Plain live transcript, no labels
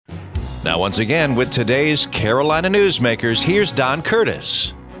Now, once again, with today's Carolina Newsmakers, here's Don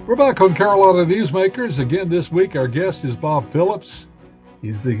Curtis. We're back on Carolina Newsmakers. Again, this week, our guest is Bob Phillips.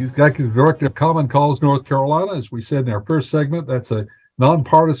 He's the Executive Director of Common Cause North Carolina. As we said in our first segment, that's a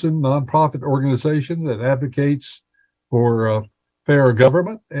nonpartisan, nonprofit organization that advocates for fair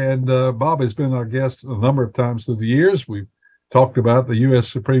government. And Bob has been our guest a number of times through the years. We've talked about the U.S.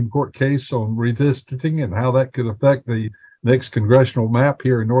 Supreme Court case on redistricting and how that could affect the next congressional map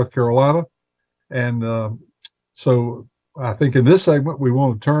here in North Carolina. And so I think in this segment, we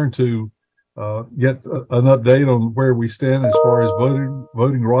want to turn to get an update on where we stand as far as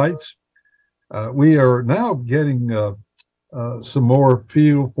voting rights. We are now getting some more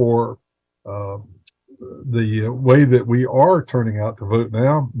feel for the way that we are turning out to vote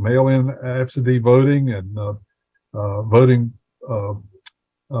now, mail-in absentee voting and voting out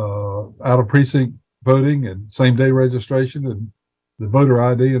of precinct voting and same-day registration and the voter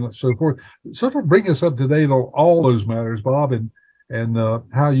ID and so forth. Sort of bring us up to date on all those matters, Bob, and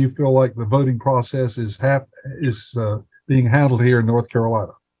how you feel like the voting process is being handled here in North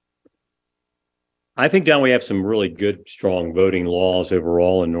Carolina. I think, Don, we have some really good, strong voting laws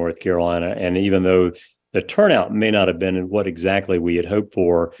overall in North Carolina. And even though the turnout may not have been what exactly we had hoped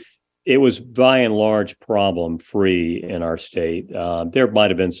for, it was by and large problem-free in our state. There might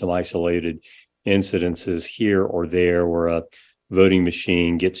have been some isolated incidences here or there where a voting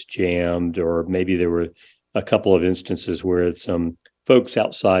machine gets jammed, or maybe there were a couple of instances where some folks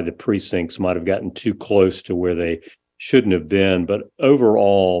outside the precincts might have gotten too close to where they shouldn't have been. But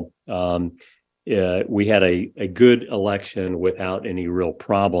overall, we had a good election without any real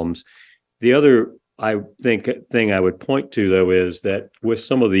problems. The other, I think, thing I would point to, though, is that with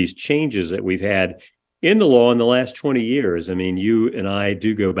some of these changes that we've had in the law in the last 20 years, I mean, you and I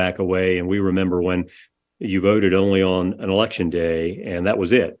do go back a way, and we remember when you voted only on an election day, and that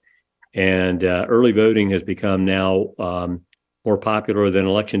was it. And early voting has become now more popular than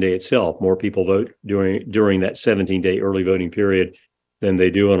election day itself. More people vote during that 17-day early voting period than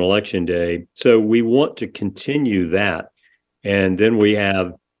they do on election day. So we want to continue that. And then we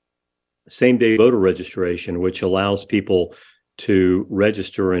have same-day voter registration, which allows people to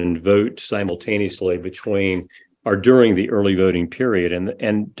register and vote simultaneously between or during the early voting period.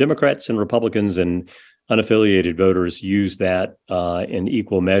 And Democrats and Republicans and unaffiliated voters use that in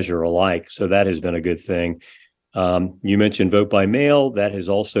equal measure alike. So that has been a good thing. You mentioned vote by mail. That has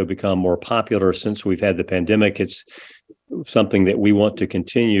also become more popular since we've had the pandemic. It's something that we want to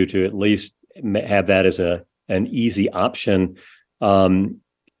continue to at least have that as an easy option.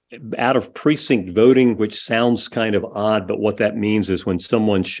 Out of precinct voting, which sounds kind of odd, but what that means is when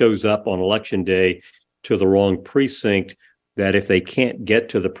someone shows up on election day to the wrong precinct, that if they can't get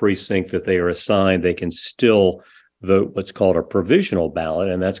to the precinct that they are assigned, they can still vote what's called a provisional ballot.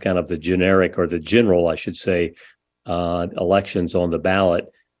 And that's kind of the generic, or the general, I should say, elections on the ballot.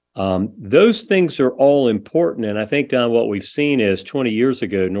 Those things are all important. And I think, Don, what we've seen is 20 years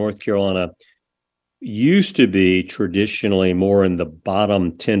ago, North Carolina used to be traditionally more in the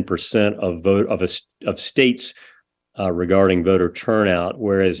bottom 10% of states regarding voter turnout,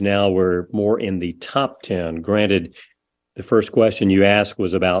 whereas now we're more in the top 10. Granted, the first question you asked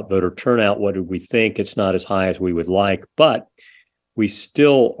was about voter turnout. What did we think? It's not as high as we would like, but we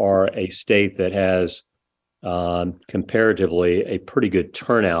still are a state that has comparatively a pretty good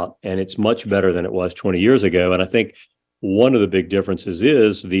turnout, and it's much better than it was 20 years ago. And I think one of the big differences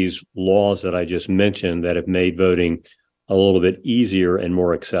is these laws that I just mentioned that have made voting a little bit easier and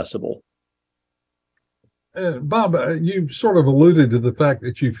more accessible. Bob, you sort of alluded to the fact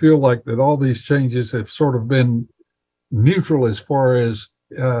that you feel like that all these changes have sort of been neutral as far as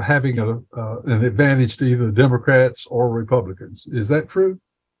having an advantage to either Democrats or Republicans. Is that true?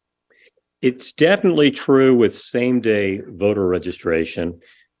 It's definitely true with same-day voter registration.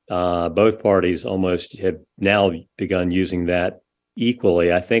 Both parties almost have now begun using that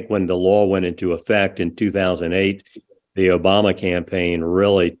equally. I think when the law went into effect in 2008, the Obama campaign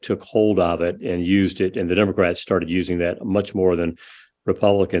really took hold of it and used it, and the Democrats started using that much more than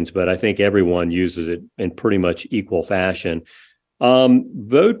Republicans, but I think everyone uses it in pretty much equal fashion.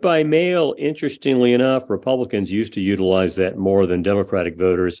 Vote by mail, interestingly enough, Republicans used to utilize that more than Democratic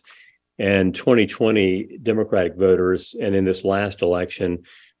voters. And 2020 Democratic voters, and in this last election,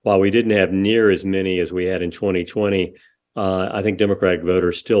 while we didn't have near as many as we had in 2020, I think Democratic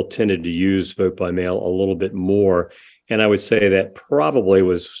voters still tended to use vote by mail a little bit more. And I would say that probably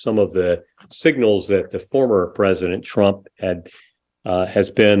was some of the signals that the former President Trump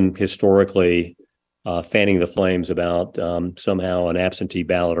has been historically fanning the flames about somehow an absentee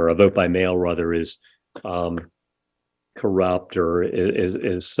ballot, or a vote by mail rather, is corrupt or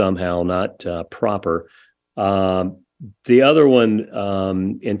is somehow not proper. The other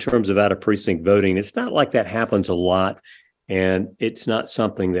one, in terms of out of precinct voting, it's not like that happens a lot, and it's not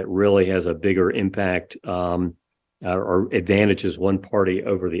something that really has a bigger impact or advantages one party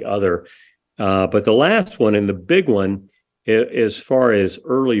over the other. But the last one and the big one, as far as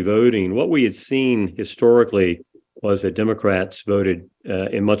early voting, what we had seen historically was that Democrats voted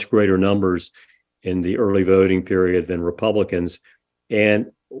in much greater numbers in the early voting period than Republicans. And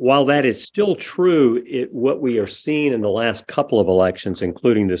while that is still true, what we are seeing in the last couple of elections,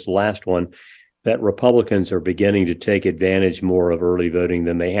 including this last one, that Republicans are beginning to take advantage more of early voting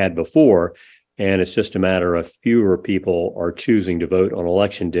than they had before. And it's just a matter of fewer people are choosing to vote on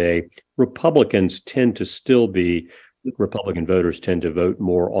election day. Republican voters tend to vote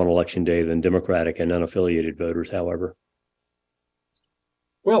more on election day than Democratic and unaffiliated voters, however.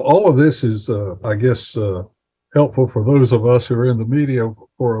 Well, all of this is, I guess, helpful for those of us who are in the media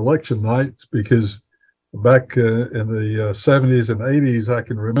for election nights, because back in the 70s and 80s, I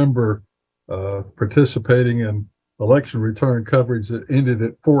can remember participating in election return coverage that ended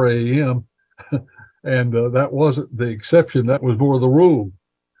at 4 a.m. and that wasn't the exception; that was more the rule.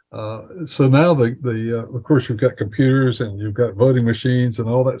 So now, of course, you've got computers and you've got voting machines and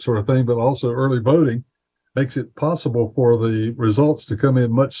all that sort of thing, but also early voting makes it possible for the results to come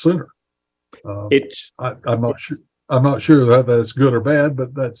in much sooner. I'm not sure. I'm not sure that that's good or bad,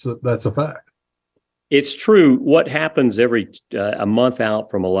 but that's a fact. It's true. What happens every a month out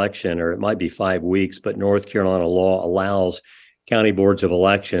from election, or it might be 5 weeks, but North Carolina law allows county boards of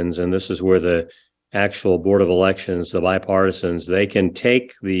elections, and this is where the actual board of elections, the bipartisans, they can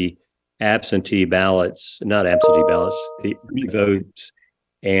take the the votes,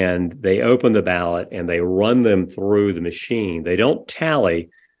 and they open the ballot and they run them through the machine. They don't tally,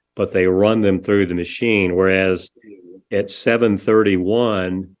 but they run them through the machine. Whereas at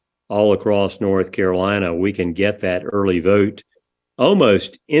 7:31 all across North Carolina, we can get that early vote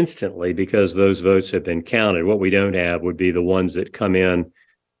almost instantly because those votes have been counted. What we don't have would be the ones that come in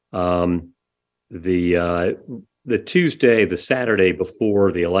the Tuesday, the Saturday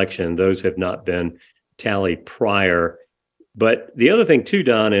before the election. Those have not been tallied prior. But the other thing too,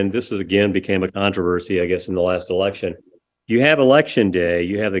 Don, and this is again became a controversy, I guess, in the last election. You have election day,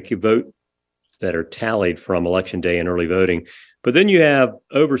 you have the vote that are tallied from election day and early voting, but then you have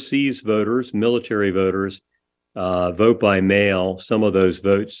overseas voters, military voters, vote by mail. Some of those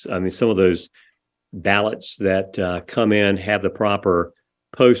votes, some of those ballots that come in have the proper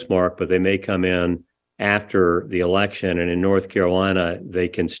postmark, but they may come in after the election. And in North Carolina, they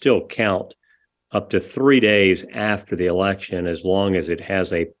can still count up to 3 days after the election, as long as it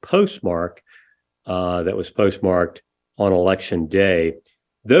has a postmark that was postmarked on election day.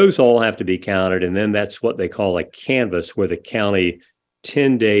 Those all have to be counted, and then that's what they call a canvass, where the county,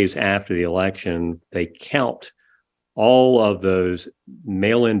 10 days after the election, they count all of those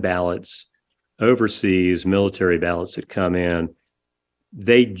mail-in ballots, overseas military ballots that come in.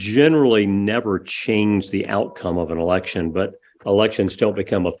 They generally never change the outcome of an election, but elections don't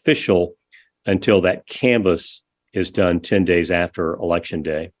become official until that canvass is done 10 days after election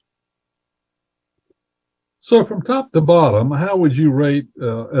day. So from top to bottom, how would you rate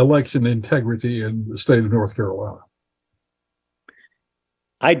election integrity in the state of North Carolina?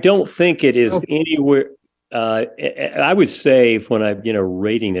 I don't think it is anywhere. I would say when I'm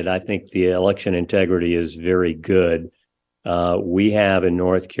rating it, I think the election integrity is very good. We have in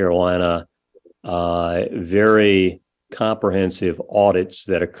North Carolina very comprehensive audits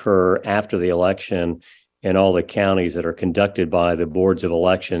that occur after the election in all the counties that are conducted by the boards of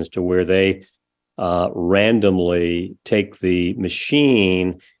elections, to where they randomly take the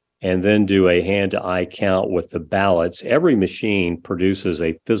machine and then do a hand-to-eye count with the ballots. Every machine produces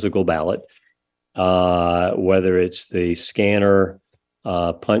a physical ballot, whether it's the scanner,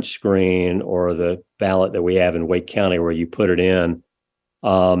 punch screen, or the ballot that we have in Wake County where you put it in.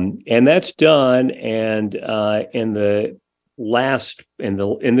 And that's done. And in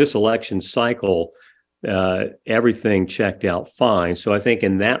this election cycle, everything checked out fine. So I think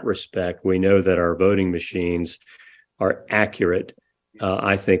in that respect, we know that our voting machines are accurate.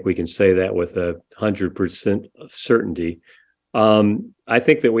 I think we can say that with 100% certainty. I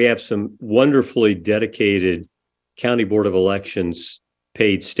think that we have some wonderfully dedicated County Board of Elections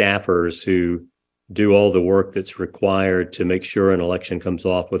paid staffers who do all the work that's required to make sure an election comes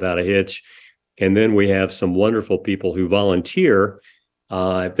off without a hitch. And then we have some wonderful people who volunteer.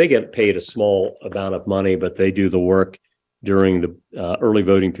 They get paid a small amount of money, but they do the work during the early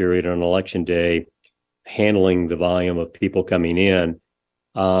voting period on election day, handling the volume of people coming in.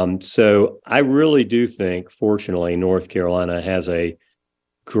 So I really do think, fortunately, North Carolina has a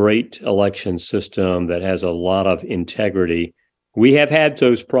great election system that has a lot of integrity. We have had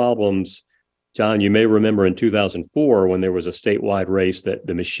those problems. John, you may remember in 2004 when there was a statewide race that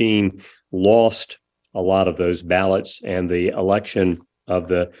the machine lost a lot of those ballots, and the election of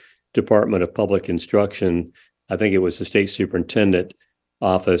the Department of Public Instruction, I think it was the state superintendent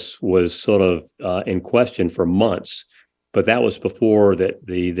office, was sort of in question for months. But that was before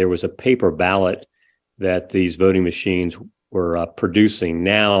there was a paper ballot that these voting machines were producing.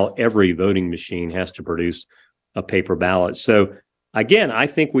 Now every voting machine has to produce a paper ballot. So again, I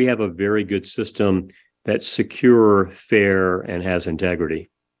think we have a very good system that's secure, fair, and has integrity.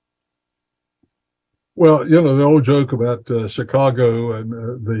 Well, the old joke about Chicago and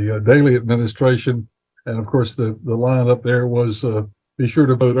the Daley administration, and of course the line up there was be sure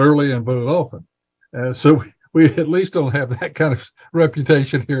to vote early and vote often. So we at least don't have that kind of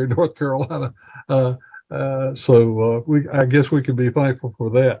reputation here in North Carolina. So I guess we can be thankful for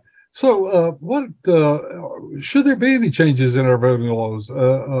that. So what should there be any changes in our voting laws?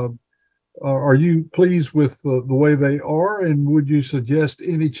 Are you pleased with the way they are, and would you suggest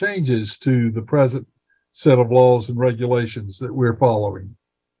any changes to the present set of laws and regulations that we're following?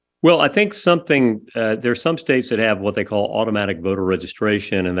 Well, I think there's some states that have what they call automatic voter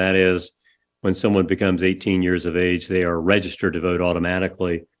registration, and that is when someone becomes 18 years of age, they are registered to vote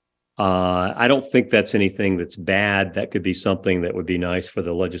automatically. I don't think that's anything that's bad. That could be something that would be nice for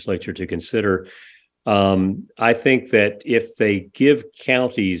the legislature to consider. I think that if they give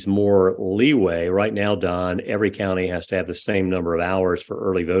counties more leeway, right now, Don, every county has to have the same number of hours for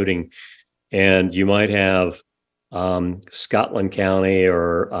early voting. And you might have Scotland County,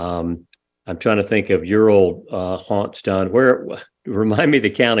 or I'm trying to think of your old haunts, Don. Remind me the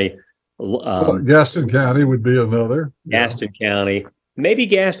county. Gaston County would be another. Gaston County. Maybe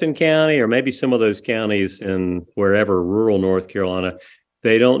Gaston County, or maybe some of those counties in wherever, rural North Carolina,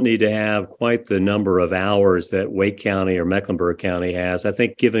 they don't need to have quite the number of hours that Wake County or Mecklenburg County has. I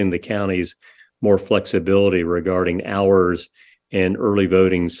think giving the counties more flexibility regarding hours and early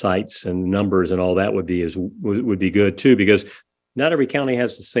voting sites and numbers and all that would be good too, because not every county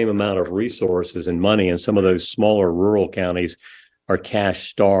has the same amount of resources and money, and some of those smaller rural counties are cash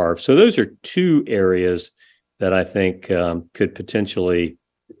starved. So those are two areas that I think could potentially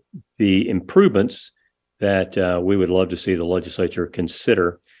be improvements that we would love to see the legislature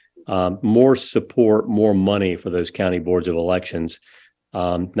consider. More support, more money for those county boards of elections,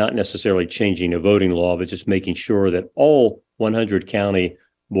 not necessarily changing a voting law, but just making sure that all 100 county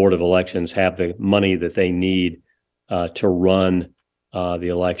board of elections have the money that they need to run the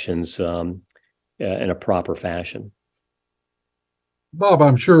elections in a proper fashion. Bob,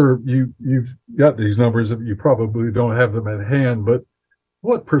 I'm sure you've got these numbers, that you probably don't have them at hand, but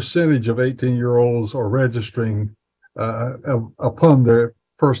what percentage of 18-year-olds are registering upon their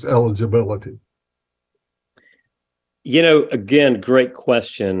first eligibility? Again, great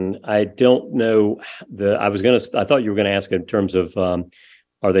question. I don't know. I thought you were going to ask in terms of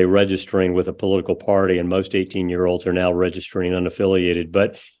are they registering with a political party, and most 18-year-olds are now registering unaffiliated.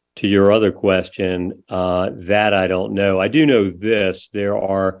 But to your other question, that I don't know. I do know this: there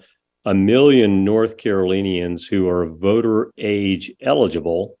are 1 million North Carolinians who are voter age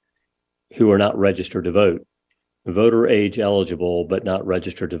eligible who are not registered to vote. Voter age eligible, but not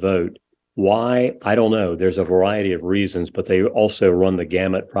registered to vote. Why? I don't know. There's a variety of reasons, but they also run the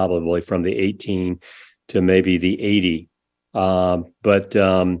gamut probably from the 18 to maybe the 80. But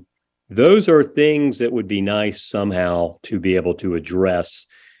those are things that would be nice somehow to be able to address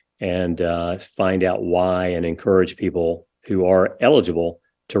and find out why, and encourage people who are eligible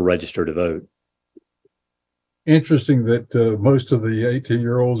to register to vote. Interesting that most of the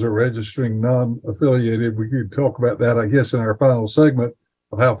 18-year-olds are registering non-affiliated. We could talk about that, I guess, in our final segment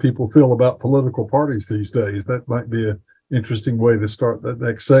of how people feel about political parties these days. That might be an interesting way to start that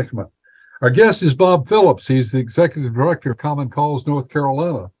next segment. Our guest is Bob Phillips. He's the Executive Director of Common Cause North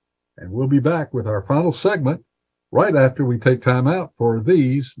Carolina. And we'll be back with our final segment right after we take time out for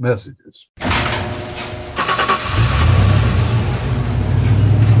these messages.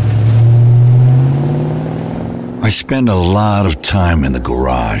 I spend a lot of time in the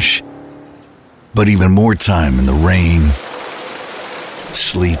garage, but even more time in the rain,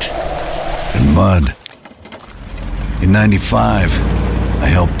 sleet, and mud. In 95, I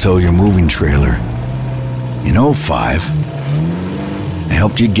helped tow your moving trailer. In 05, I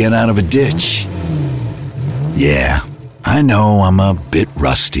helped you get out of a ditch. Yeah, I know I'm a bit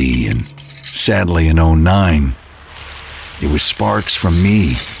rusty, and sadly in 09, it was sparks from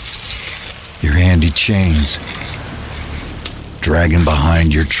me, your handy chains, dragging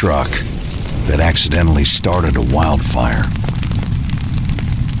behind your truck that accidentally started a wildfire.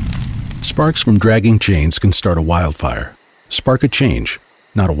 Sparks from dragging chains can start a wildfire. Spark a change,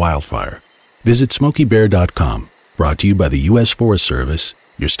 not a wildfire. Visit SmokeyBear.com. Brought to you by the U.S. Forest Service,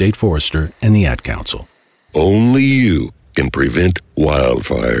 your state forester, and the Ad Council. Only you can prevent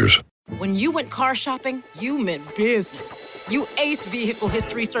wildfires. When you went car shopping, you meant business. You aced vehicle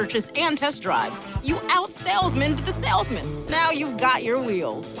history searches and test drives. You out-salesmaned the salesman. Now you've got your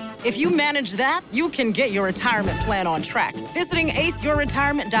wheels. If you manage that, you can get your retirement plan on track. Visiting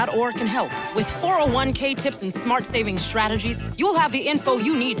aceyourretirement.org can help. With 401k tips and smart saving strategies, you'll have the info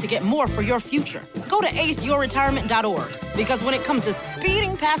you need to get more for your future. Go to aceyourretirement.org, because when it comes to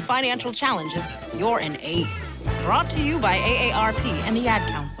speeding past financial challenges, you're an ace. Brought to you by AARP and the Ad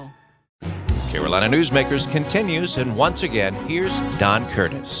Council. Carolina Newsmakers continues, and once again, here's Don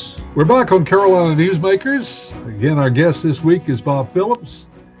Curtis. We're back on Carolina Newsmakers. Again, our guest this week is Bob Phillips,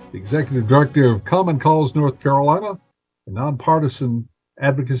 the Executive Director of Common Cause North Carolina, a nonpartisan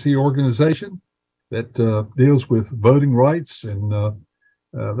advocacy organization that deals with voting rights and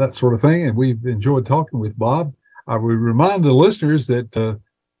that sort of thing. And we've enjoyed talking with Bob. I would remind the listeners that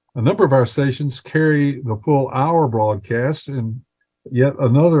a number of our stations carry the full hour broadcast, and yet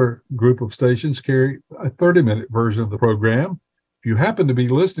another group of stations carry a 30-minute version of the program. If you happen to be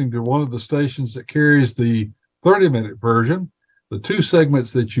listening to one of the stations that carries the 30-minute version, the two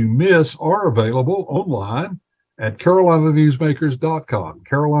segments that you miss are available online at carolinanewsmakers.com,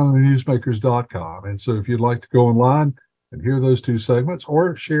 carolinanewsmakers.com. And so if you'd like to go online and hear those two segments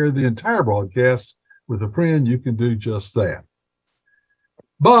or share the entire broadcast with a friend, you can do just that.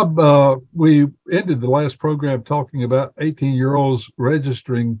 Bob, we ended the last program talking about 18-year-olds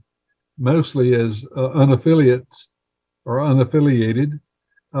registering mostly as unaffiliates or unaffiliated.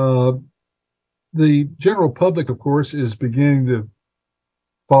 The general public, of course, is beginning to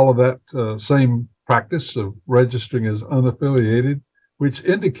follow that same practice of registering as unaffiliated, which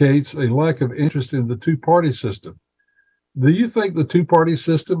indicates a lack of interest in the two-party system. Do you think the two-party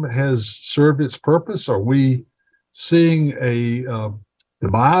system has served its purpose? Are we seeing a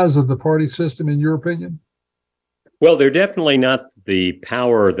demise of the party system, in your opinion? Well, they're definitely not the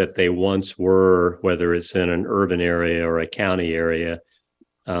power that they once were, whether it's in an urban area or a county area.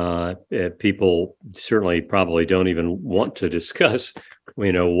 People certainly probably don't even want to discuss,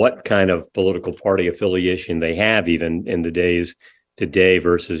 what kind of political party affiliation they have, even in the days today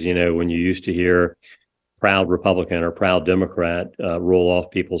versus, when you used to hear proud Republican or proud Democrat roll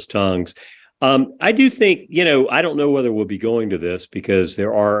off people's tongues. I do think, I don't know whether we'll be going to this because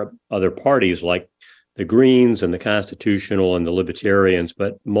there are other parties like the Greens and the Constitutional and the Libertarians,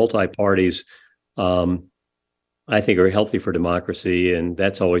 but multi-parties, I think, are healthy for democracy. And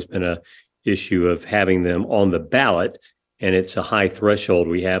that's always been a issue of having them on the ballot. And it's a high threshold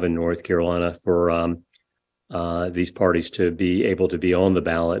we have in North Carolina for these parties to be able to be on the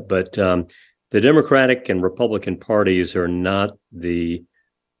ballot. But the Democratic and Republican parties are not the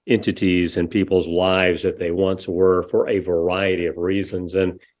entities in people's lives that they once were for a variety of reasons.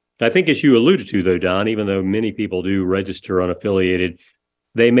 And I think, as you alluded to, though, Don, even though many people do register unaffiliated,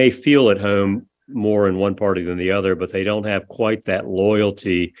 they may feel at home more in one party than the other, but they don't have quite that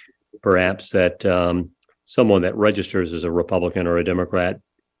loyalty, perhaps, that someone that registers as a Republican or a Democrat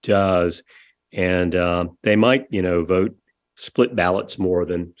does. And they might, vote split ballots more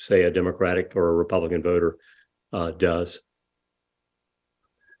than, say, a Democratic or a Republican voter does.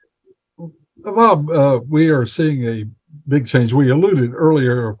 Bob, we are seeing a big change. We alluded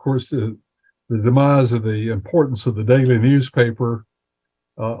earlier, of course, to the demise of the importance of the daily newspaper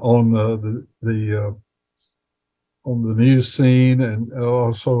on the news scene, and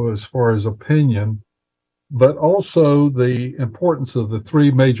also as far as opinion, but also the importance of the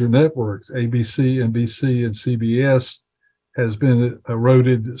three major networks, ABC, NBC, and CBS, has been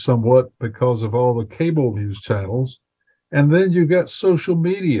eroded somewhat because of all the cable news channels. And then you've got social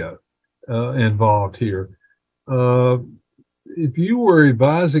media involved here. If you were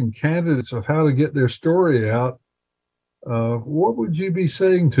advising candidates of how to get their story out, what would you be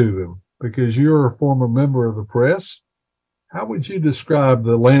saying to them? Because you're a former member of the press. How would you describe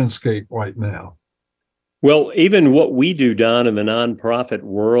the landscape right now? Well, even what we do, Don, in the nonprofit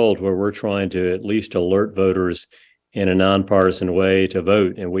world, where we're trying to at least alert voters in a nonpartisan way to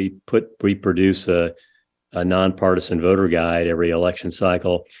vote, and we produce a nonpartisan voter guide every election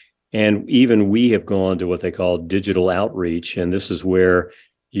cycle. And even we have gone to what they call digital outreach. And this is where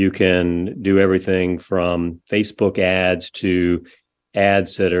you can do everything from Facebook ads to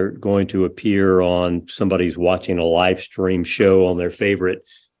ads that are going to appear on somebody's watching a live stream show on their favorite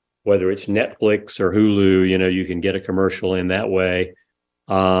whether it's Netflix or Hulu, you can get a commercial in that way.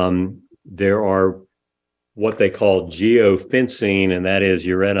 There are what they call geofencing, and that is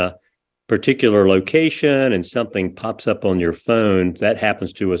you're in a particular location and something pops up on your phone. That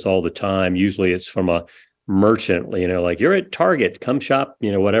happens to us all the time. Usually it's from a merchant, like you're at Target, come shop,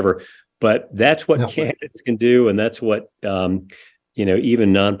 whatever. But that's what candidates can do, and that's what even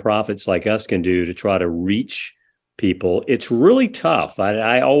nonprofits like us can do to try to reach people. It's really tough.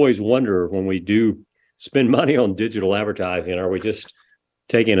 I always wonder when we do spend money on digital advertising, are we just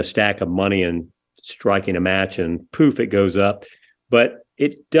taking a stack of money and striking a match and poof, it goes up? But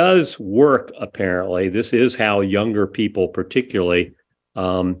it does work, apparently. This is how younger people particularly,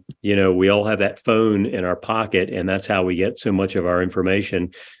 we all have that phone in our pocket, and that's how we get so much of our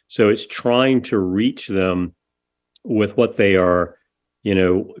information. So it's trying to reach them with what they are,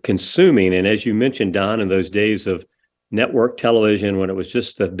 consuming. And as you mentioned, Don, in those days of network television, when it was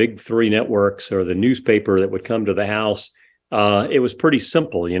just the big three networks or the newspaper that would come to the house, it was pretty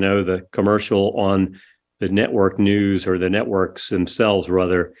simple, the commercial on the network news, or the networks themselves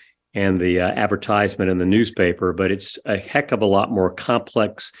rather, and the advertisement in the newspaper. But it's a heck of a lot more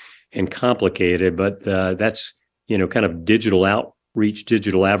complex and complicated. But that's, kind of digital outreach,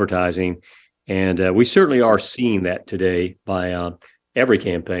 digital advertising. And we certainly are seeing that today by every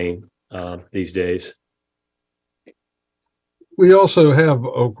campaign these days. We also have,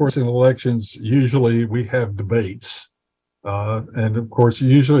 of course, in elections, usually we have debates. And of course,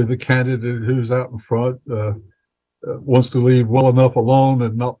 usually the candidate who's out in front wants to leave well enough alone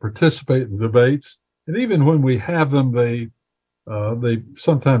and not participate in debates. And even when we have them, they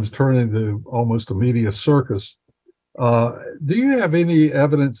sometimes turn into almost a media circus. Do you have any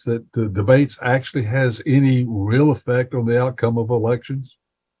evidence that the debates actually has any real effect on the outcome of elections?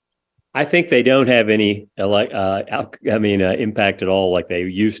 I think they don't have any impact at all like they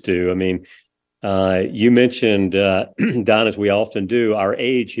used to. I mean, you mentioned, Don, as we often do, our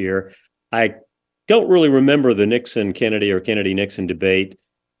age here. I don't really remember the Nixon-Kennedy or Kennedy-Nixon debate,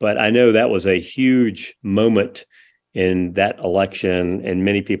 but I know that was a huge moment in that election, and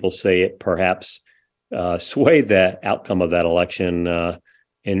many people say it perhaps swayed the outcome of that election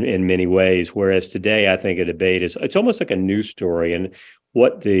in many ways. Whereas today, I think a debate it's almost like a news story, and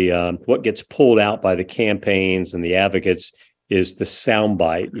what gets pulled out by the campaigns and the advocates is the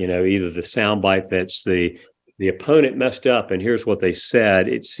soundbite. Either the soundbite that's the opponent messed up and here's what they said.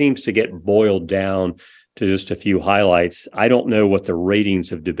 It seems to get boiled down to just a few highlights. I don't know what the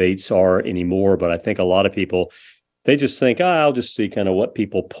ratings of debates are anymore, but I think a lot of people, they just think, I'll just see kind of what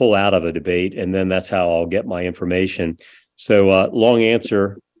people pull out of a debate, and then that's how I'll get my information. So long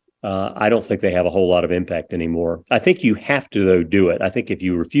answer, I don't think they have a whole lot of impact anymore. I think you have to, though, do it. I think if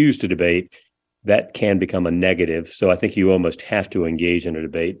you refuse to debate, that can become a negative. So I think you almost have to engage in a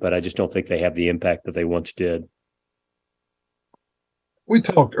debate, but I just don't think they have the impact that they once did. We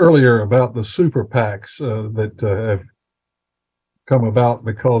talked earlier about the super PACs that have come about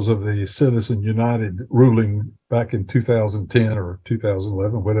because of the Citizen United ruling back in 2010 or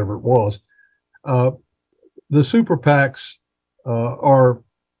 2011, whatever it was. The super PACs are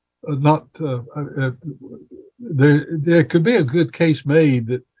not, there could be a good case made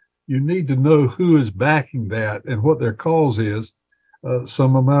that you need to know who is backing that and what their cause is,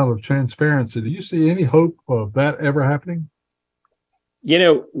 some amount of transparency. Do you see any hope of that ever happening?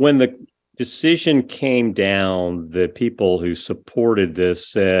 When the decision came down, the people who supported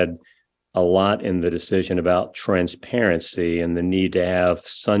this said a lot in the decision about transparency and the need to have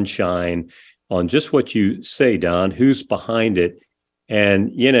sunshine on just what you say, Don, who's behind it.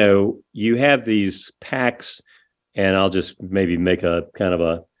 And, you have these PACs, and I'll just maybe make a kind of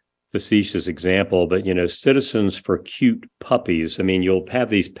a facetious example, but, Citizens for Cute Puppies. I mean, you'll have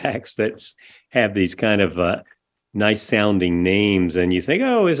these PACs that have these kind of nice sounding names, and you think,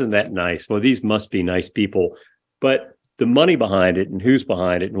 oh, isn't that nice? Well, these must be nice people. But the money behind it and who's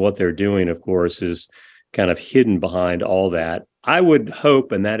behind it and what they're doing, of course, is kind of hidden behind all that. I would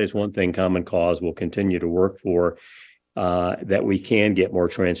hope, and that is one thing Common Cause will continue to work for, that we can get more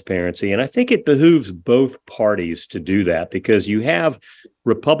transparency. And I think it behooves both parties to do that, because you have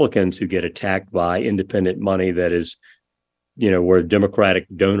Republicans who get attacked by independent money that is, where Democratic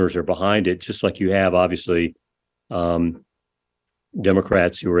donors are behind it, just like you have, obviously,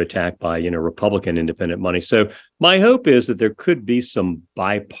 Democrats who are attacked by, Republican independent money. So my hope is that there could be some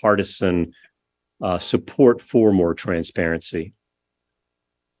bipartisan support for more transparency.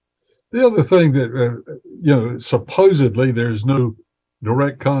 The other thing that, supposedly there's no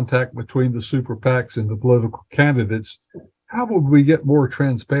direct contact between the super PACs and the political candidates. How would we get more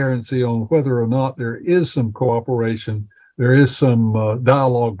transparency on whether or not there is some cooperation there is some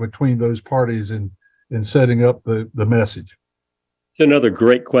dialogue between those parties in setting up the message? It's another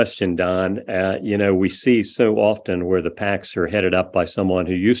great question, Don. We see so often where the PACs are headed up by someone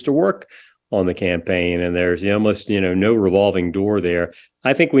who used to work on the campaign, and there's almost no revolving door there.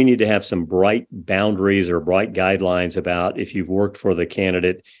 I think we need to have some bright boundaries or bright guidelines about if you've worked for the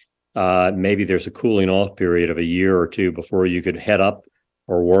candidate, maybe there's a cooling off period of a year or two before you could head up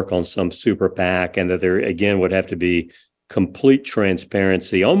or work on some super PAC, and that there again would have to be complete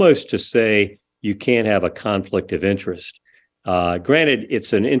transparency, almost to say you can't have a conflict of interest. Granted,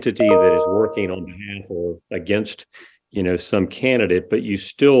 it's an entity that is working on behalf or against some candidate, but you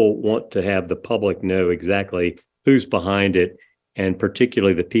still want to have the public know exactly who's behind it, and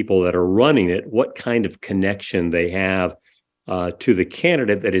particularly the people that are running it, what kind of connection they have to the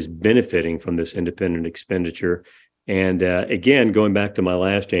candidate that is benefiting from this independent expenditure. And again, going back to my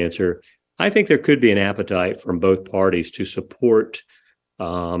last answer, I think there could be an appetite from both parties to support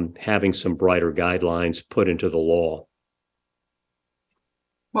having some brighter guidelines put into the law.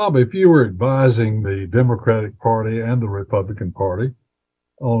 Bob, if you were advising the Democratic Party and the Republican Party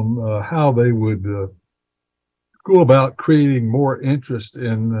on how they would go about creating more interest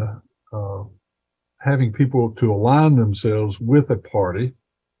in having people to align themselves with a party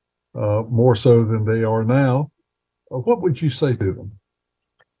more so than they are now, what would you say to them?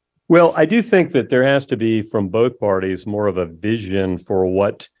 Well, I do think that there has to be from both parties more of a vision for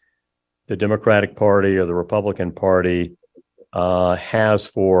what the Democratic Party or the Republican Party has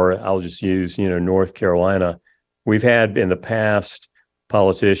for, I'll just use, North Carolina. We've had in the past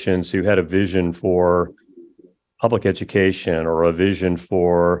politicians who had a vision for public education or a vision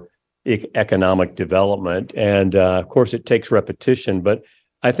for economic development. And of course, it takes repetition, but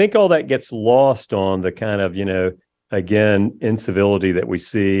I think all that gets lost on the kind of, again, incivility that we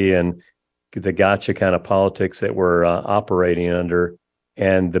see and the gotcha kind of politics that we're operating under.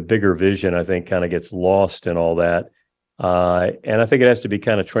 And the bigger vision, I think, kind of gets lost in all that. And I think it has to be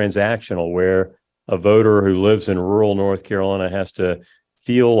kind of transactional, where a voter who lives in rural North Carolina has to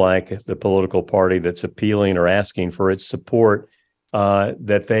feel like the political party that's appealing or asking for its support,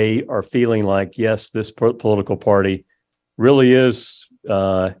 that they are feeling like, yes, this political party really is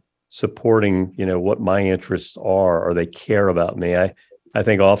supporting, what my interests are, or they care about me. I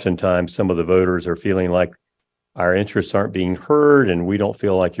think oftentimes some of the voters are feeling like our interests aren't being heard and we don't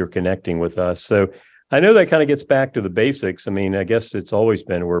feel like you're connecting with us. So I know that kind of gets back to the basics. I mean, I guess it's always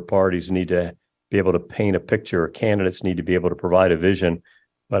been where parties need to be able to paint a picture, candidates need to be able to provide a vision,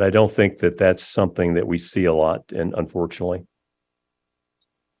 but I don't think that that's something that we see a lot, and unfortunately.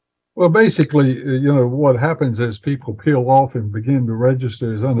 Well, basically, what happens as people peel off and begin to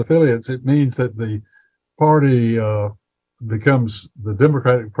register as unaffiliates, it means that the party the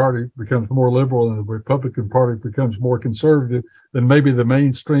Democratic Party becomes more liberal and the Republican Party becomes more conservative than maybe the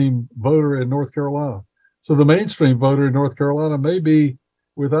mainstream voter in North Carolina. So the mainstream voter in North Carolina may be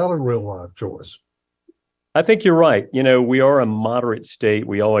without a real life choice. I think you're right. We are a moderate state.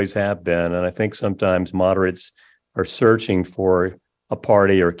 We always have been. And I think sometimes moderates are searching for a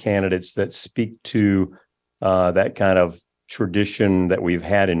party or candidates that speak to that kind of tradition that we've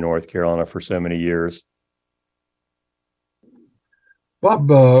had in North Carolina for so many years.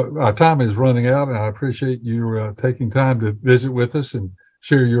 Bob, our time is running out, and I appreciate you taking time to visit with us and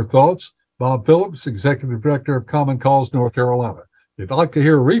share your thoughts. Bob Phillips, Executive Director of Common Cause North Carolina. If you'd like to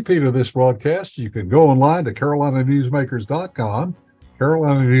hear a repeat of this broadcast, you can go online to carolinanewsmakers.com,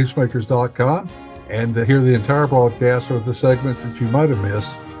 and hear the entire broadcast or the segments that you might have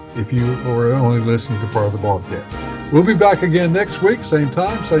missed if you were only listening to part of the broadcast. We'll be back again next week, same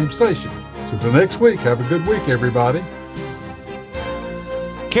time, same station. So until next week, have a good week, everybody.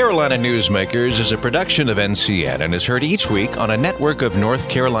 Carolina Newsmakers is a production of NCN and is heard each week on a network of North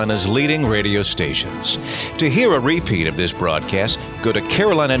Carolina's leading radio stations. To hear a repeat of this broadcast, go to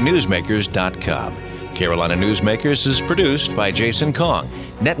carolinanewsmakers.com. Carolina Newsmakers is produced by Jason Kong.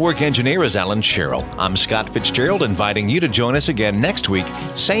 Network engineer is Alan Sherrill. I'm Scott Fitzgerald, inviting you to join us again next week,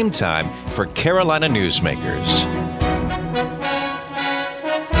 same time, for Carolina Newsmakers.